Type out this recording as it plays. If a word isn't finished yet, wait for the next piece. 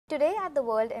Today at the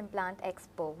World Implant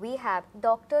Expo, we have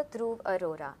Dr. Dhruv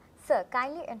Arora. Sir,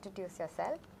 kindly introduce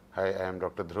yourself. Hi, I am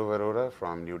Dr. Dhruv Arora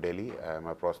from New Delhi. I am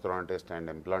a prosthodontist and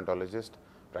implantologist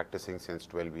practicing since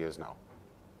 12 years now.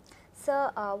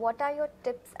 Sir, what are your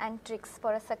tips and tricks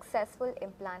for a successful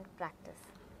implant practice?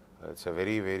 It's a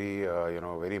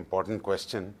very important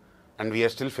question, and we are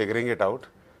still figuring it out.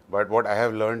 But what I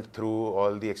have learned through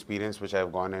all the experience which I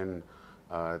have gone in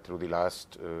through the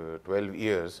last 12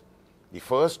 years, the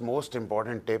first most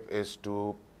important tip is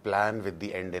to plan with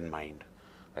the end in mind.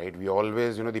 Right? We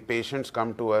always, the patients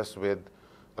come to us with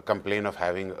a complaint of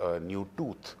having a new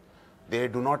tooth. They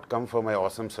do not come for my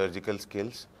awesome surgical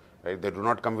skills. Right? They do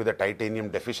not come with a titanium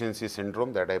deficiency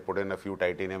syndrome that I put in a few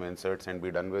titanium inserts and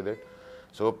be done with it.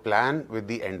 So plan with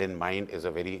the end in mind is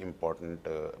a very important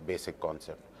basic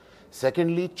concept.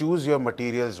 Secondly, choose your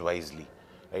materials wisely.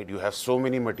 Right? You have so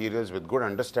many materials with good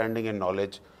understanding and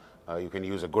knowledge. You can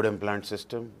use a good implant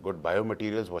system, good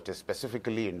biomaterials, which is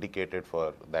specifically indicated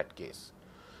for that case.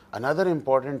 Another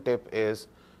important tip is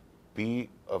be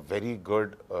a very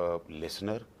good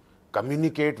listener.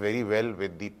 Communicate very well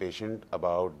with the patient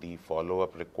about the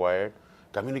follow-up required.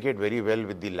 Communicate very well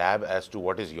with the lab as to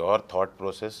what is your thought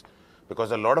process.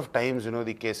 Because a lot of times,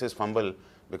 the cases fumble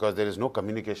because there is no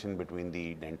communication between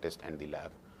the dentist and the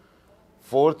lab.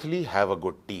 Fourthly, have a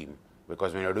good team.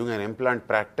 Because when you're doing an implant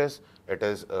practice, it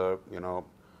is a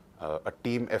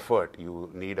team effort. You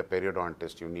need a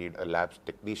periodontist, you need a lab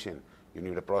technician, you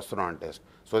need a prosthodontist,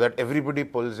 so that everybody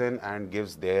pulls in and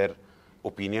gives their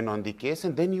opinion on the case,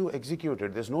 and then you execute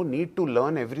it. There's no need to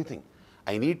learn everything.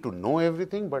 I need to know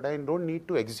everything, but I don't need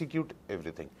to execute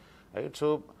everything. Right?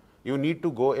 So you need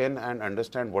to go in and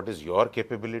understand what is your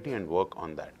capability and work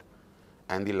on that.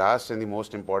 And the last and the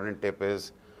most important tip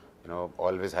is,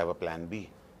 always have a plan B.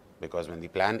 Because when the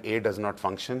plan A does not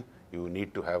function, you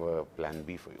need to have a plan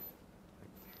B for you.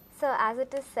 So as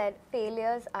it is said,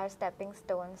 failures are stepping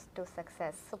stones to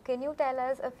success. So can you tell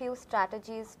us a few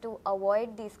strategies to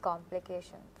avoid these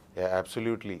complications? Yeah,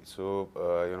 absolutely.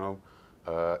 So,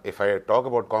 if I talk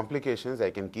about complications,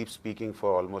 I can keep speaking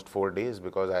for almost 4 days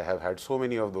because I have had so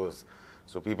many of those.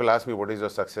 So people ask me, what is your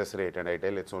success rate? And I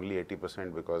tell it's only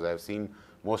 80% because I've seen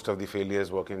most of the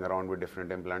failures working around with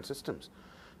different implant systems.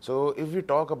 So if we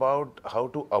talk about how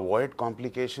to avoid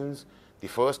complications, the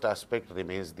first aspect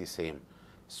remains the same.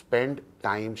 Spend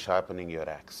time sharpening your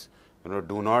axe.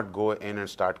 Do not go in and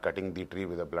start cutting the tree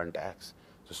with a blunt axe.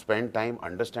 So spend time,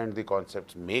 understand the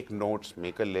concepts, make notes,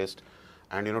 make a list,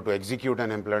 and to execute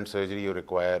an implant surgery you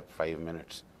require 5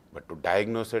 minutes. But to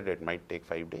diagnose it, it might take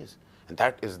 5 days. And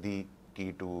that is the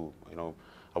key to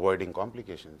avoiding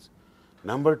complications.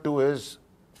 Number 2 is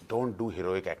don't do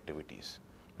heroic activities.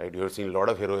 Right? You have seen a lot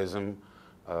of heroism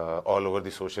all over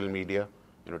the social media.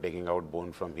 Taking out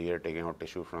bone from here, taking out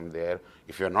tissue from there.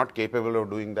 If you're not capable of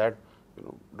doing that,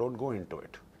 don't go into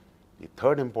it. The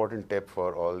third important tip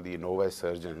for all the novice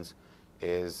surgeons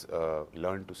is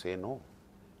learn to say no.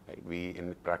 Right?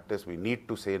 In practice, we need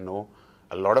to say no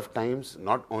a lot of times,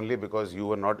 not only because you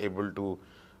were not able to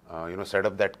set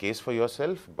up that case for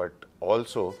yourself, but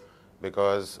also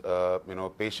because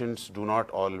patients do not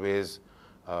always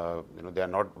they are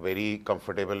not very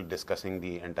comfortable discussing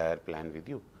the entire plan with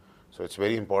you. So it's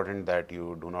very important that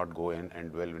you do not go in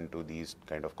and dwell into these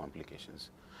kind of complications.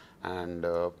 And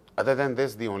other than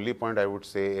this, the only point I would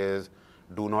say is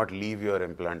do not leave your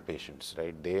implant patients.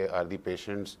 Right? They are the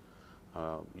patients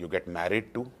you get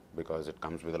married to because it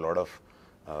comes with a lot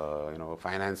of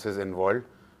finances involved,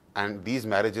 and these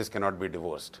marriages cannot be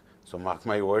divorced. So mark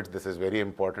my words, this is very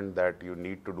important that you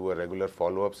need to do a regular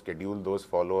follow-up, schedule those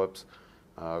follow-ups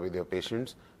with your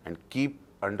patients, and keep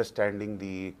understanding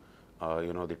the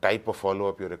the type of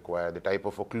follow-up you require, the type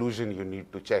of occlusion you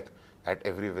need to check at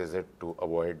every visit to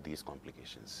avoid these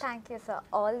complications. Thank you, sir.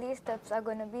 All these tips are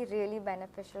going to be really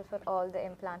beneficial for all the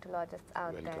implantologists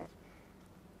out there.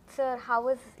 Sir, how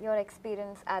was your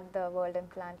experience at the World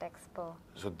Implant Expo?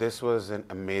 So this was an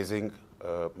amazing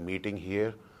meeting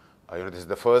here. This is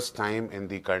the first time in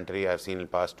the country I've seen in the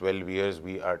past 12 years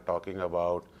we are talking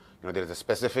about, there is a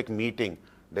specific meeting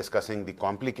discussing the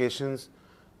complications.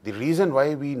 The reason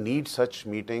why we need such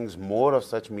meetings, more of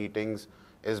such meetings,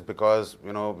 is because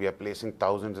we are placing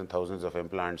thousands and thousands of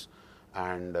implants,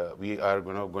 and we are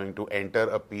going to enter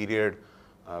a period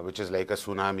which is like a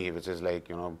tsunami, which is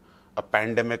like a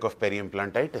pandemic of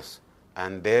peri-implantitis.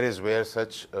 And there is where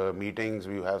such meetings,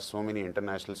 we have so many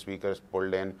international speakers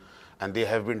pulled in, and they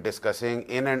have been discussing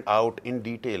in and out in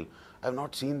detail. I have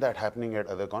not seen that happening at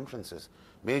other conferences.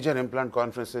 Major implant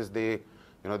conferences, they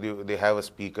have a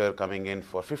speaker coming in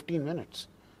for 15 minutes.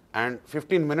 And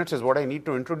 15 minutes is what I need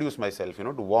to introduce myself,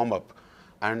 to warm up.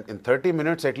 and in 30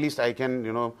 minutes at least I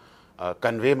can,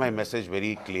 convey my message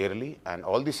very clearly. And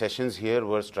all the sessions here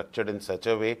were structured in such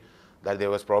a way that there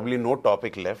was probably no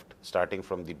topic left, starting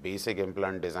from the basic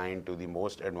implant design to the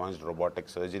most advanced robotic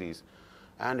surgeries.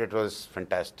 And it was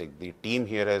fantastic. The team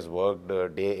here has worked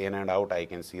day in and out. I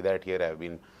can see that here. I've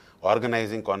been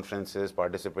organizing conferences,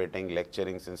 participating,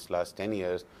 lecturing since last 10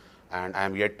 years, and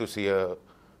I'm yet to see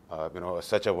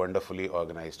such a wonderfully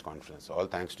organized conference. All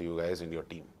thanks to you guys and your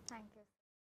team.